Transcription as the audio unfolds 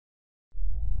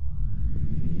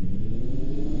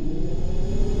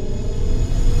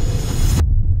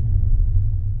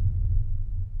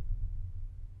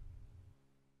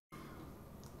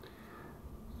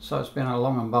So it's been a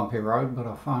long and bumpy road, but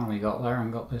I finally got there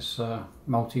and got this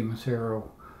multi-material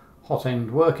hot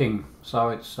end working. So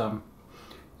it's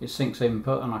sinks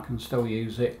input and I can still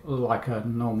use it like a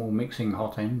normal mixing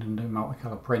hot end and do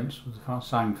multicolour prints with the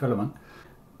same filament.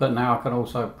 But now I can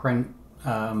also print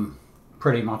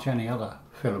pretty much any other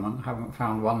filament. I haven't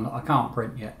found one that I can't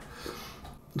print yet.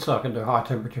 So I can do high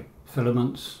temperature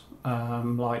filaments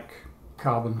like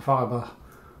carbon fibre,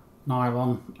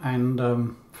 nylon,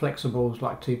 and flexibles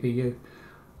like TPU,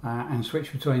 and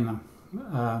switch between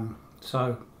them.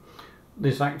 So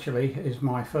this actually is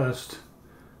my first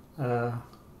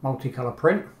multicolour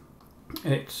print.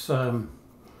 It's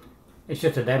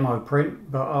just a demo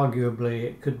print, but arguably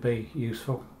it could be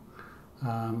useful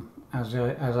as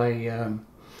an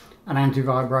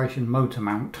anti-vibration motor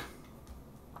mount.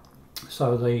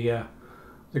 So the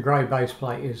grey base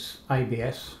plate is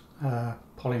ABS,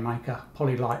 Polymaker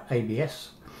Polylite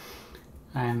ABS,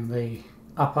 and the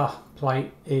upper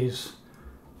plate is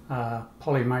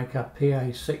Polymaker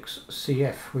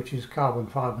PA6CF, which is carbon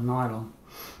fibre nylon,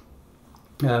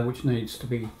 which needs to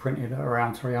be printed at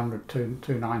around 300 to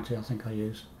 290 I think I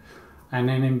used. And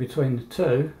then in between the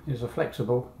two is a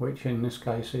flexible, which in this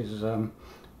case is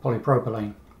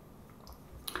polypropylene.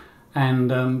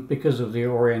 And because of the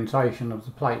orientation of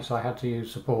the plates, I had to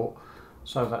use support,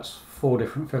 so that's 4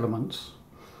 different filaments.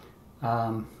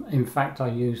 In fact, I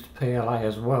used PLA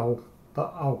as well,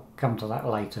 but I'll come to that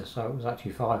later. So it was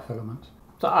actually 5 filaments.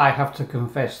 So I have to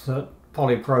confess that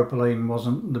polypropylene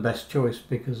wasn't the best choice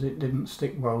because it didn't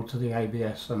stick well to the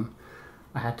ABS, and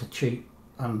I had to cheat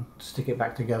and stick it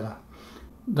back together.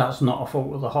 That's not a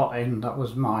fault of the hot end, that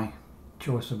was my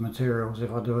choice of materials.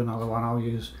 If I do another one, I'll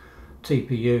use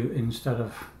TPU instead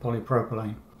of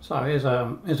polypropylene. So here's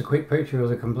a quick picture of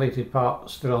the completed part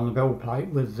still on the build plate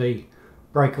with the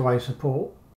breakaway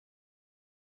support.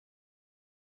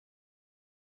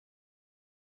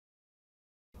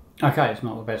 Okay, it's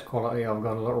not the best quality. I've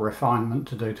got a lot of refinement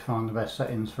to do to find the best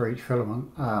settings for each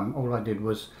filament. All I did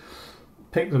was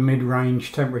pick the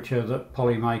mid-range temperature that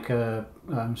Polymaker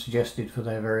suggested for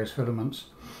their various filaments,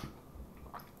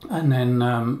 and then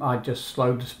I just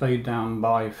slowed the speed down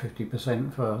by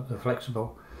 50% for the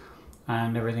flexible,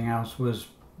 and everything else was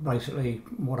basically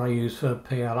what I use for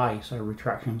PLA, so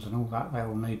retractions and all that, they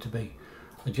all need to be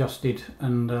adjusted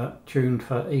and tuned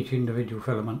for each individual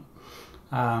filament.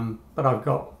 But I've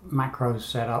got macros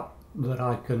set up that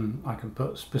I can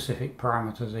put specific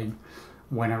parameters in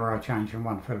whenever I change from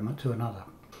one filament to another.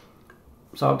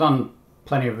 So I've done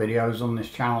plenty of videos on this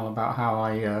channel about how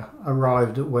I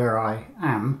arrived at where I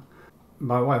am.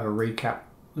 By way of a recap,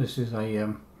 this is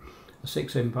a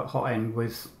 6 input hot end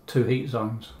with 2 heat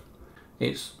zones.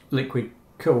 It's liquid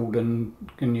cooled and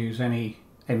can use any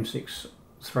M6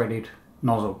 threaded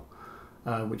nozzle,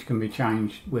 which can be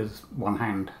changed with one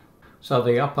hand. So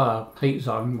the upper heat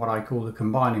zone, what I call the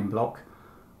combining block,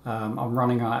 I'm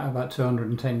running at about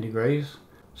 210 degrees.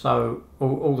 So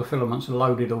all the filaments are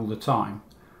loaded all the time.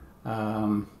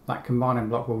 That combining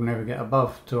block will never get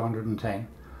above 210.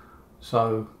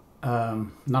 So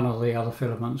none of the other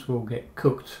filaments will get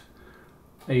cooked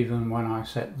even when I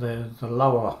set the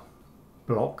lower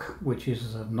block, which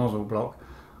is the nozzle block.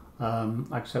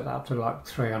 I set that up to like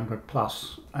 300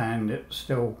 plus, and it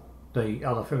still, the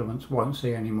other filaments won't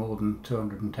see any more than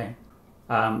 210.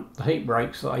 The heat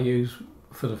breaks that I use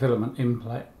for the filament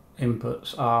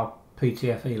inputs are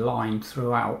PTFE lined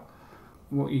throughout.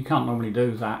 Well, you can't normally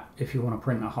do that if you want to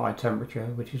print at high temperature,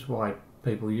 which is why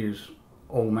people use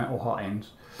all metal hot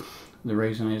ends. The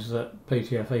reason is that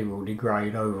PTFE will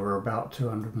degrade over about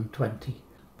 220.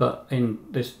 But in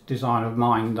this design of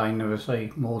mine, they never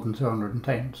see more than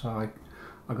 210, so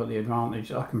I got the advantage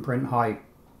that I can print high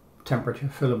temperature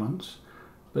filaments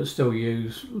but still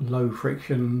use low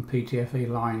friction PTFE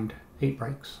lined heat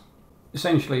breaks.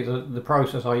 Essentially the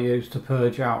process I use to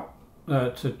purge out,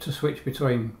 to switch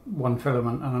between one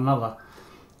filament and another,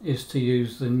 is to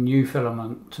use the new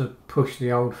filament to push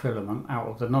the old filament out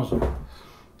of the nozzle.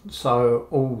 So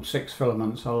all 6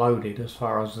 filaments are loaded as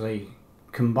far as the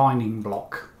combining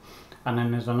block, and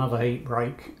then there's another heat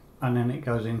break, and then it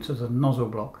goes into the nozzle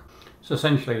block. So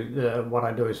essentially what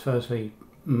I do is firstly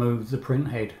move the print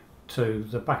head to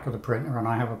the back of the printer, and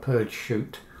I have a purge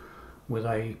chute with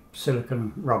a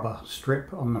silicone rubber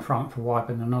strip on the front for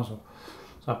wiping the nozzle.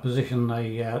 So I position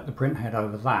the print head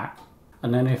over that,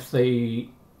 and then if the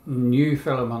new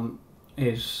filament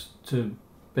is to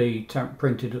be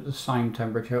printed at the same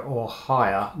temperature or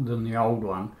higher than the old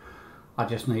one, I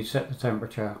just need to set the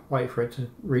temperature, wait for it to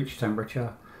reach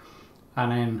temperature,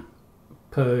 and then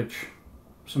purge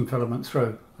some filament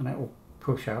through, and it will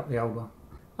push out the old one.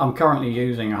 I'm currently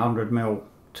using 100mm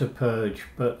to purge,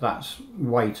 but that's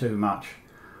way too much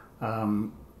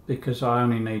because I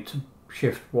only need to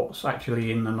shift what's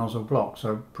actually in the nozzle block,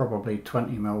 so probably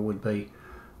 20mm would be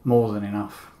more than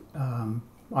enough.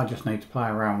 I just need to play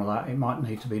around with that. It might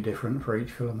need to be different for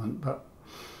each filament, but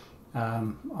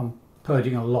I'm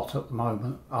purging a lot at the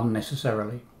moment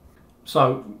unnecessarily.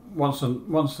 So once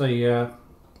the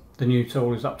new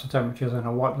tool is up to temperature, then I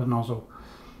wipe the nozzle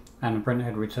and the print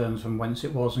head returns from whence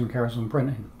it was and carries on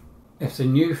printing. If the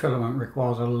new filament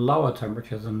requires a lower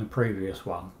temperature than the previous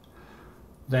one,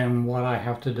 then what I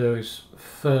have to do is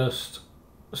first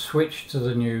switch to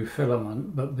the new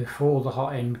filament, but before the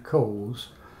hot end cools,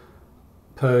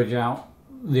 purge out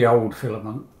the old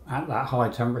filament at that high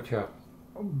temperature,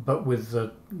 but with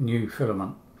the new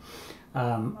filament.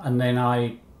 And then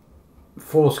I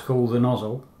force cool the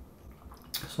nozzle,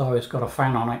 so it's got a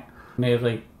fan on it near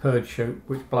the purge chute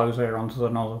which blows air onto the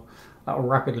nozzle. That will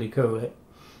rapidly cool it,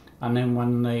 and then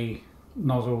when the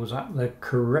nozzle is at the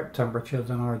correct temperature,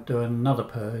 then I do another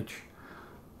purge.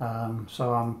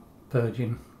 So I'm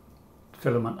purging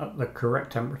filament at the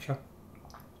correct temperature.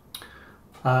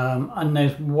 And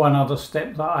there's one other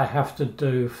step that I have to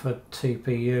do for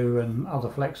TPU and other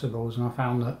flexibles, and I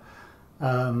found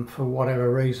that for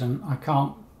whatever reason I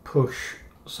can't push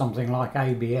something like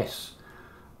ABS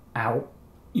out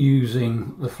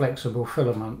using the flexible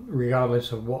filament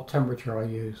regardless of what temperature I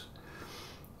use.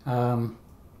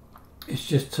 It's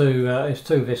just it's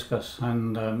too viscous,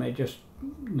 and the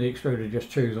extruder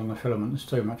just chews on the filament. There's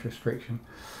too much restriction.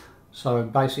 So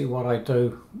basically what I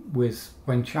do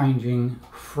when changing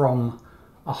from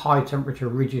a high temperature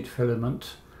rigid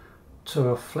filament to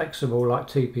a flexible like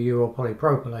TPU or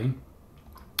polypropylene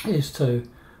is to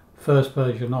first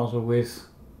purge the nozzle with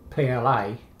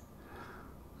PLA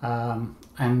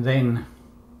and then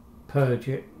purge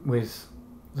it with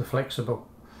the flexible.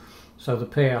 So the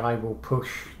PLA will push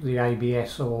the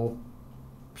ABS or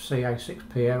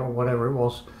CA6PL or whatever it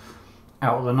was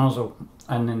out of the nozzle,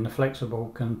 and then the flexible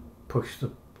can push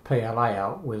the PLA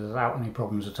out without any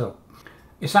problems at all.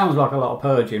 It sounds like a lot of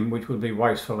purging, which would be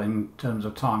wasteful in terms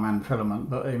of time and filament,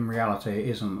 but in reality it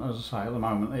isn't. As I say, at the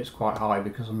moment it's quite high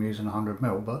because I'm using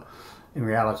 100mm, but in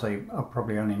reality I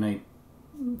probably only need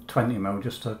 20mm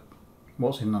just to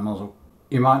what's in the nozzle.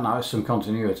 You might notice some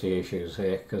continuity issues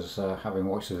here because having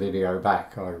watched the video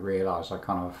back, I realised I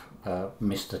kind of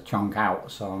missed a chunk out,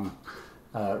 so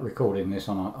I'm recording this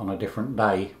on a different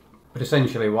day. But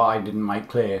essentially what I didn't make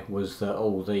clear was that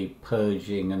all the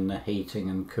purging and the heating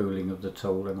and cooling of the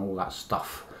tool and all that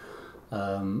stuff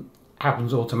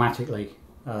happens automatically.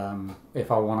 If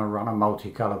I want to run a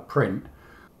multicolour print,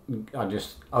 I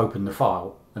just open the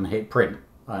file and hit print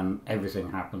and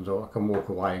everything happens, or I can walk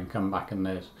away and come back and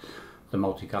there's the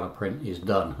multicolour print is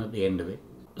done at the end of it.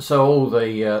 So all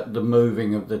the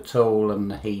moving of the tool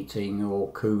and the heating or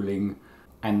cooling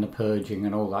and the purging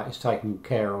and all that is taken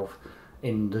care of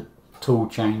in the tool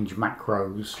change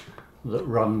macros that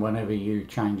run whenever you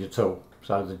change a tool.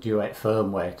 So the Duet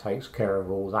firmware takes care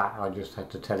of all that. I just had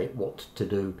to tell it what to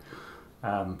do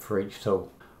for each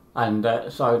tool. And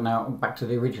so now back to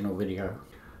the original video.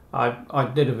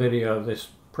 I did a video of this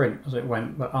print as it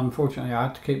went, but unfortunately I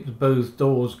had to keep the booth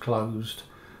doors closed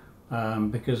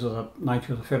because of the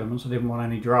nature of the filaments. I didn't want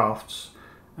any drafts,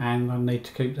 and I need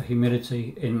to keep the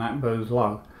humidity in that booth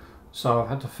low. So I've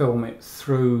had to film it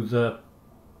through the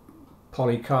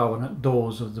polycarbonate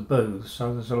doors of the booth,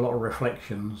 so there's a lot of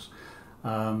reflections,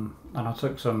 and I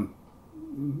took some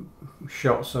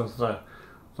shots of the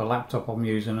laptop I'm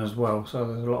using as well, so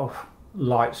there's a lot of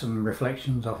lights and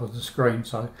reflections off of the screen,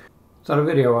 so the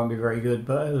video won't be very good,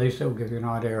 but at least it will give you an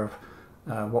idea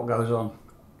of what goes on.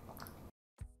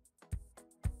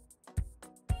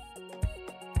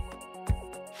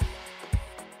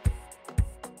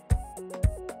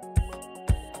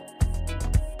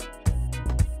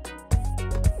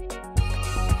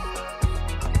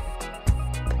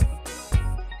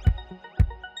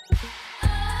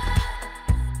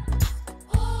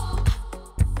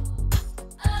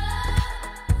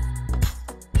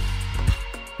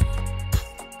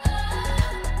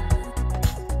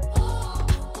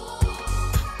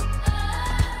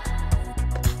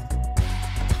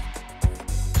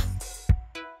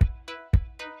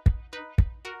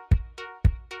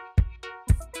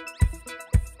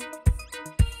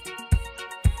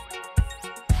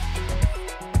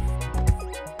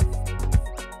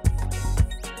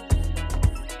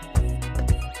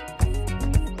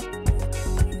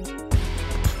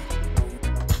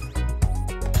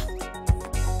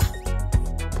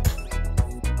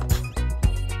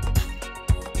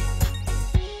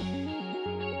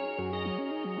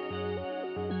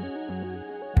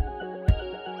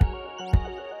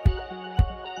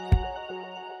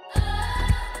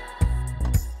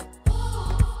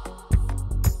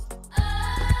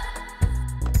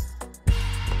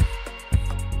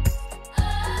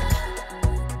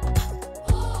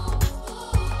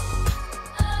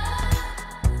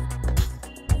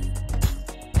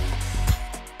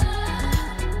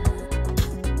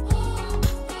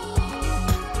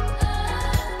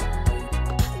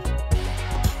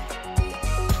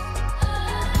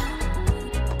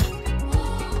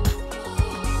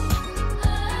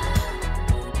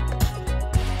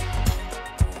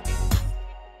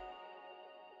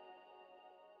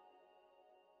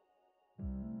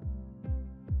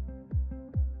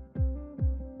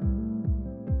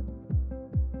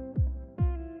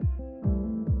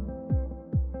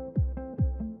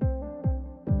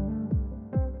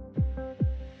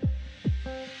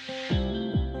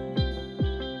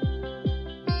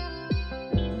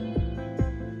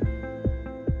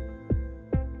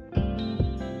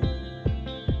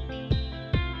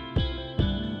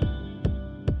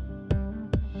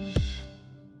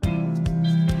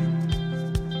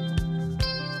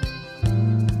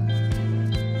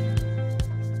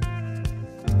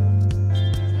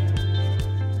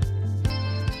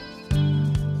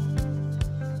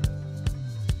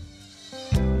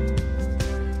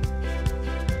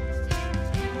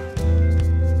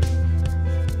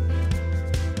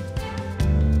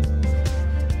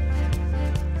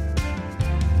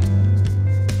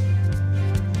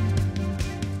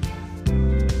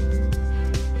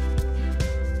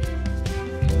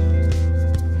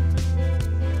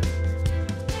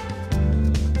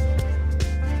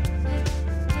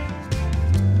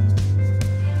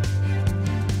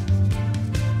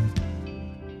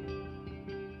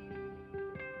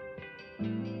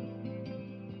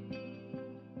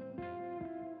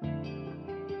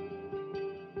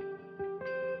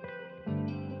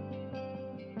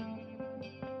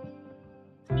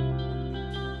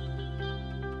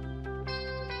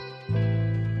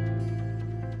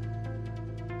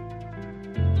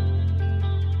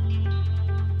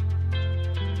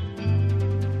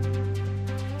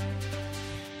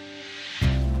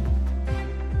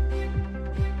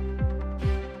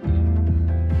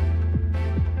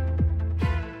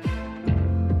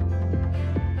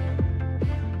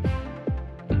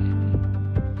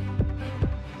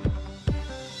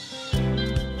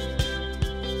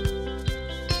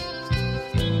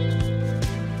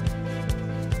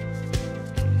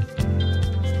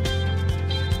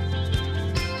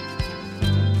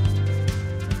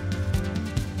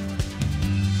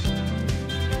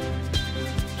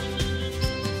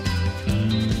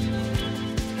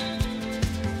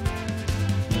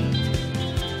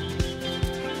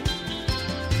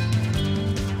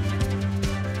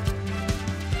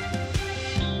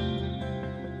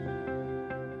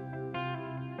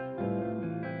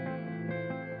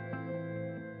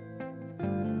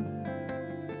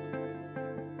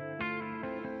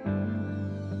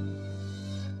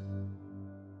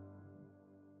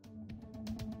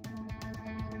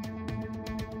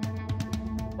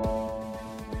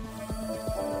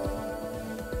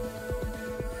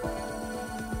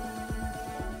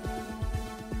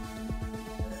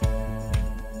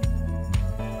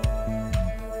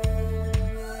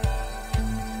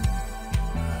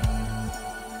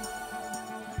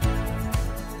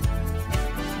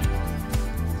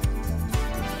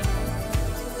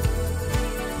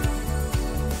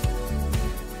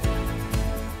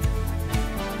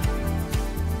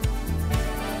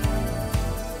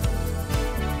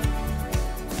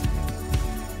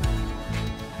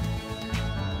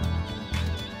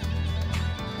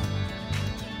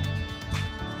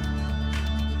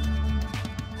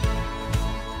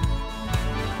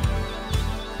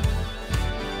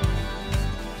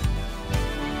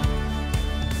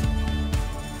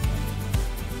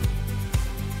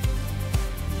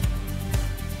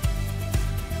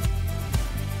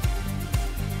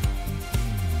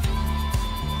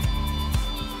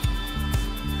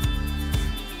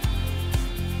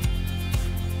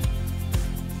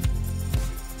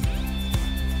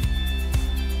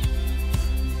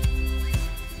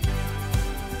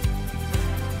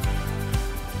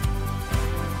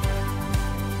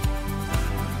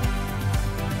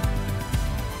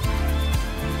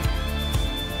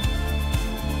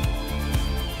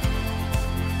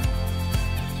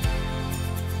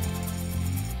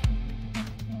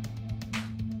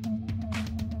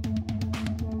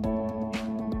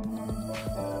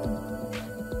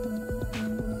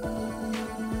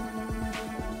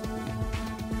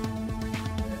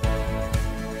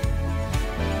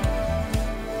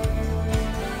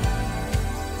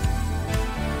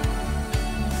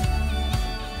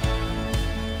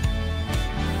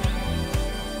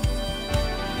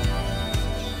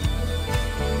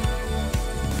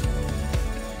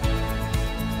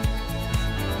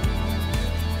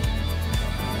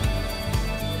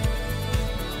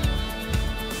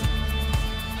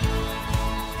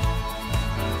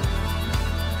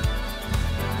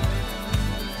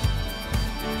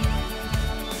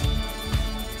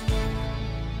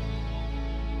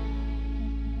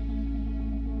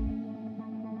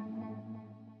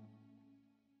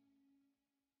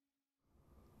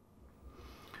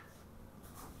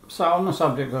 So on the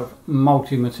subject of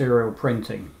multi-material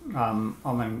printing, I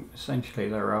mean, essentially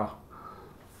there are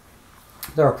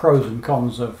pros and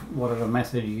cons of whatever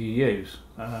method you use.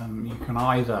 You can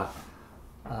either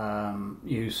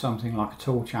use something like a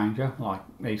tool changer, like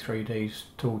E3D's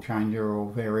tool changer or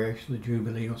variation of the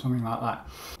Jubilee or something like that.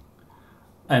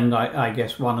 And I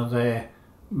guess one of their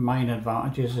main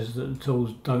advantages is that the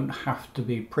tools don't have to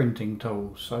be printing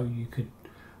tools. So you could,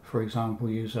 for example,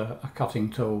 use a cutting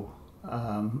tool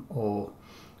or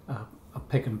a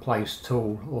pick and place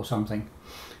tool or something.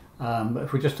 But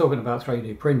if we're just talking about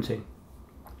 3D printing,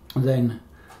 then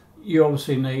you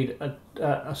obviously need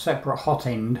a separate hot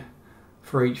end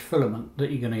for each filament that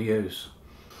you're going to use,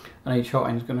 and each hot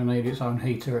end is going to need its own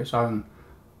heater, its own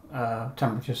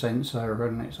temperature sensor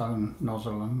and its own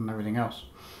nozzle and everything else,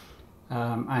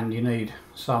 and you need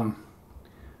some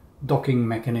docking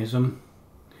mechanism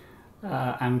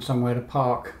and somewhere to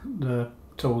park the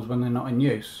tools when they're not in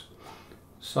use.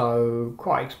 So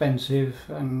quite expensive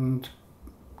and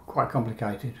quite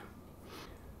complicated.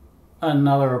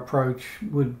 Another approach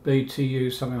would be to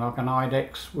use something like an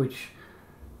IDEX, which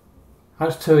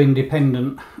has two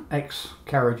independent X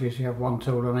carriages. You have one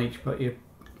tool on each, but you're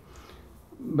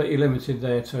limited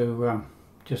there to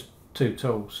just two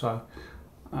tools. So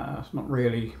it's not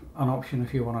really an option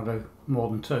if you want to do more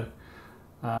than two.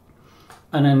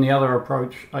 And then the other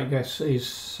approach, I guess, is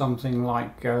something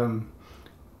like the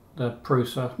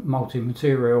Prusa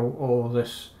multi-material, or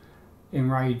this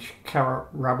Enrage carrot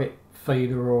rabbit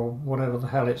feeder, or whatever the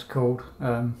hell it's called.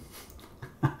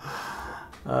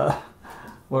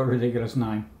 What a ridiculous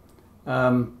name.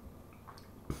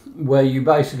 Where you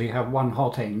basically have one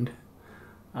hot end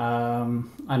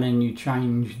and then you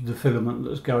change the filament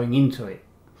that's going into it.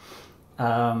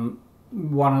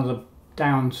 One of the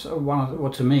downsides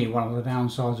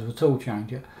of a tool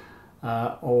changer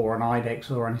or an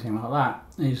IDEX or anything like that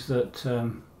is that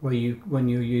when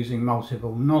you're using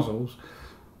multiple nozzles,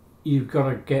 you've got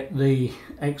to get the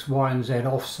X, Y and Z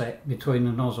offset between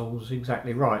the nozzles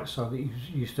exactly right, so that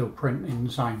you still print in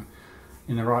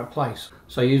the right place.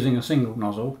 So using a single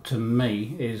nozzle, to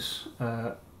me, is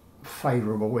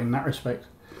favourable in that respect,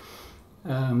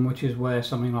 which is where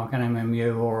something like an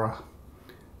MMU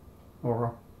or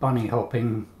a bunny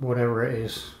hopping, whatever it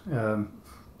is,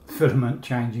 filament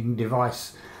changing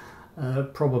device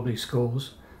probably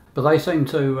scores. But they seem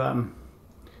to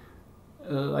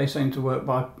work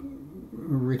by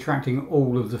retracting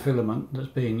all of the filament that's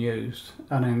being used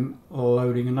and then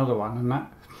loading another one, and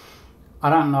that, I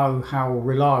don't know how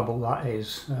reliable that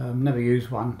is. Never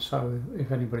used one, so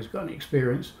if anybody's got any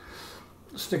experience,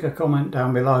 stick a comment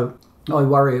down below. I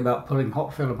worry about pulling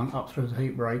hot filament up through the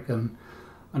heat break, and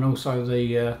also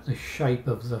the shape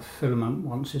of the filament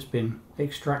once it's been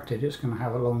extracted. It's going to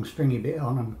have a long stringy bit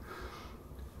on, and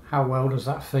how well does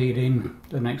that feed in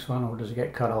the next one, or does it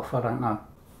get cut off? I don't know.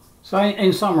 So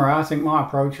in summary, I think my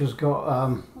approach has got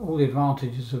all the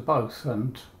advantages of both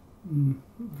and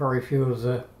very few of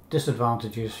the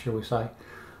disadvantages, shall we say.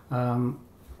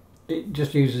 It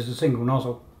just uses a single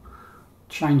nozzle.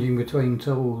 Changing between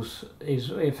tools is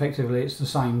effectively, it's the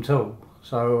same tool,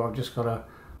 so I've just got to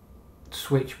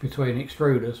switch between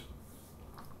extruders,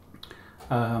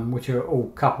 which are all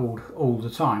coupled all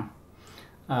the time.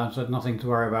 So nothing to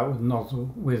worry about with nozzle,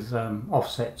 with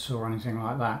offsets or anything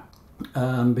like that,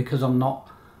 because I'm not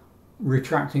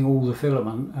retracting all the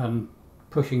filament and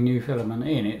pushing new filament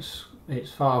in. It's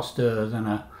faster than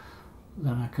a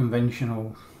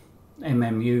conventional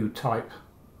MMU type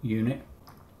unit,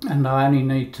 and I only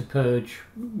need to purge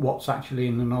what's actually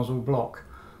in the nozzle block,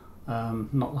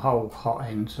 not the whole hot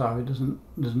end, so it doesn't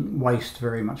waste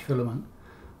very much filament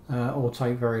or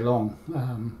take very long.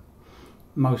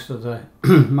 Most of the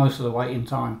waiting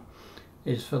time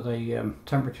is for the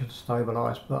temperature to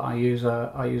stabilise, but I use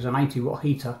an 80 watt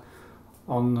heater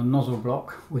on the nozzle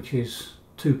block, which is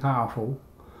too powerful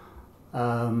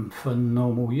for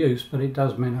normal use, but it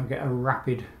does mean I get a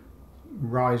rapid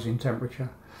rise in temperature.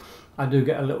 I do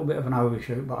get a little bit of an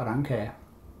overshoot, but I don't care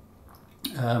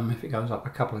if it goes up a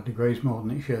couple of degrees more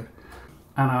than it should.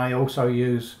 And I also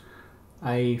use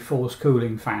a forced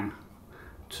cooling fan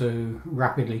to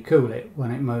rapidly cool it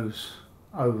when it moves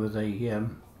over the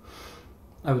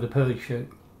purge chute.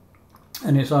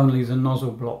 And it's only the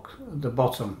nozzle block at the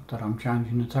bottom that I'm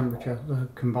changing the temperature. The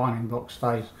combining block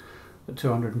stays at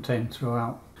 210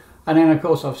 throughout. And then of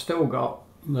course I've still got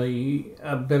the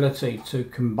ability to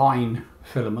combine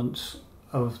filaments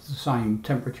of the same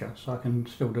temperature, so I can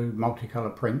still do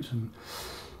multicolour prints and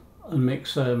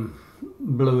mix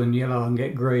blue and yellow and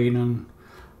get green, and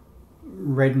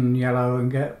red and yellow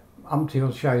and get umpty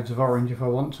odd shades of orange if I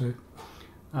want to.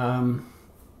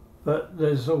 but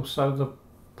there's also the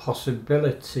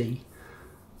possibility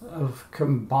of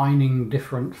combining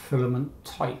different filament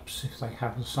types if they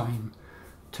have the same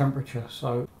temperature.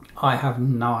 So I have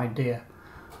no idea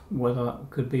whether that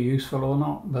could be useful or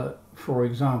not, but for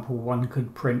example, one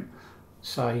could print,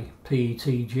 say,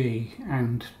 PETG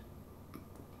and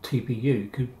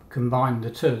TPU, could combine the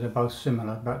two. They're both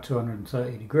similar, about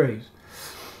 230 degrees.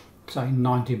 Say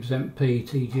 90%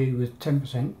 PETG with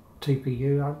 10%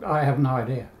 TPU. I have no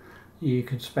idea. You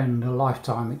could spend a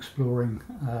lifetime exploring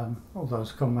all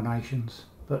those combinations,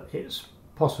 but it's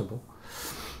possible.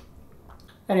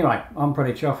 Anyway, I'm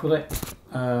pretty chuffed with it.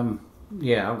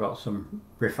 Yeah, I've got some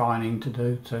refining to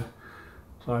do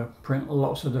so print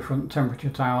lots of different temperature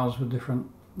towers with different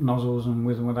nozzles and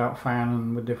with and without fan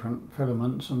and with different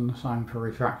filaments, and the same for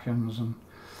refractions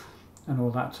and all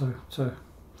that to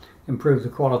improve the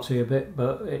quality a bit.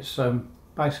 But it's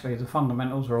basically the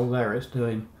fundamentals are all there. It's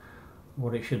doing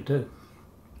what it should do.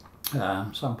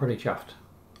 So I'm pretty chuffed.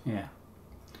 Yeah,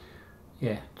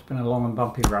 it's been a long and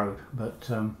bumpy road, but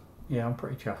yeah, I'm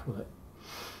pretty chuffed with it.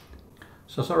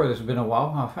 So sorry this has been a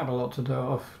while. I've had a lot to do.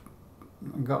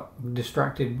 I've got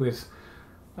distracted with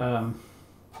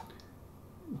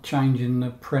changing the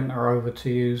printer over to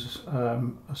use a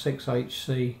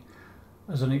 6HC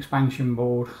as an expansion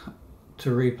board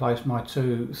to replace my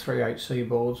two 3HC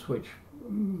boards, which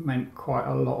meant quite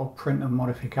a lot of printer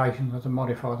modifications. I had to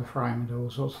modify the frame and do all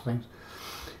sorts of things.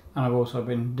 And I've also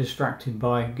been distracted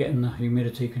by getting the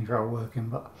humidity control working,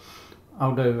 but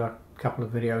I'll do a couple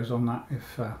of videos on that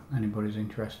if anybody's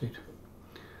interested.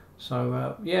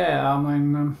 So yeah, I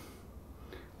mean,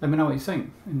 let me know what you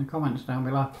think in the comments down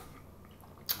below.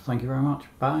 Thank you very much.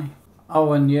 Bye.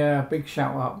 Oh, and yeah, big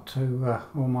shout out to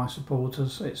all my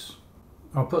supporters.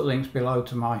 I'll put links below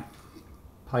to my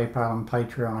PayPal and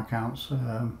Patreon accounts.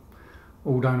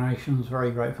 All donations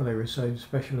very gratefully received,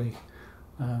 especially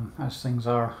as things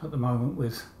are at the moment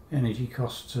with energy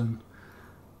costs and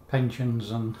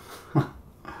pensions and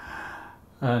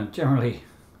generally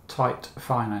tight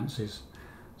finances.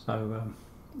 So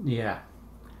yeah,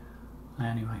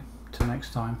 anyway, till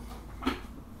next time.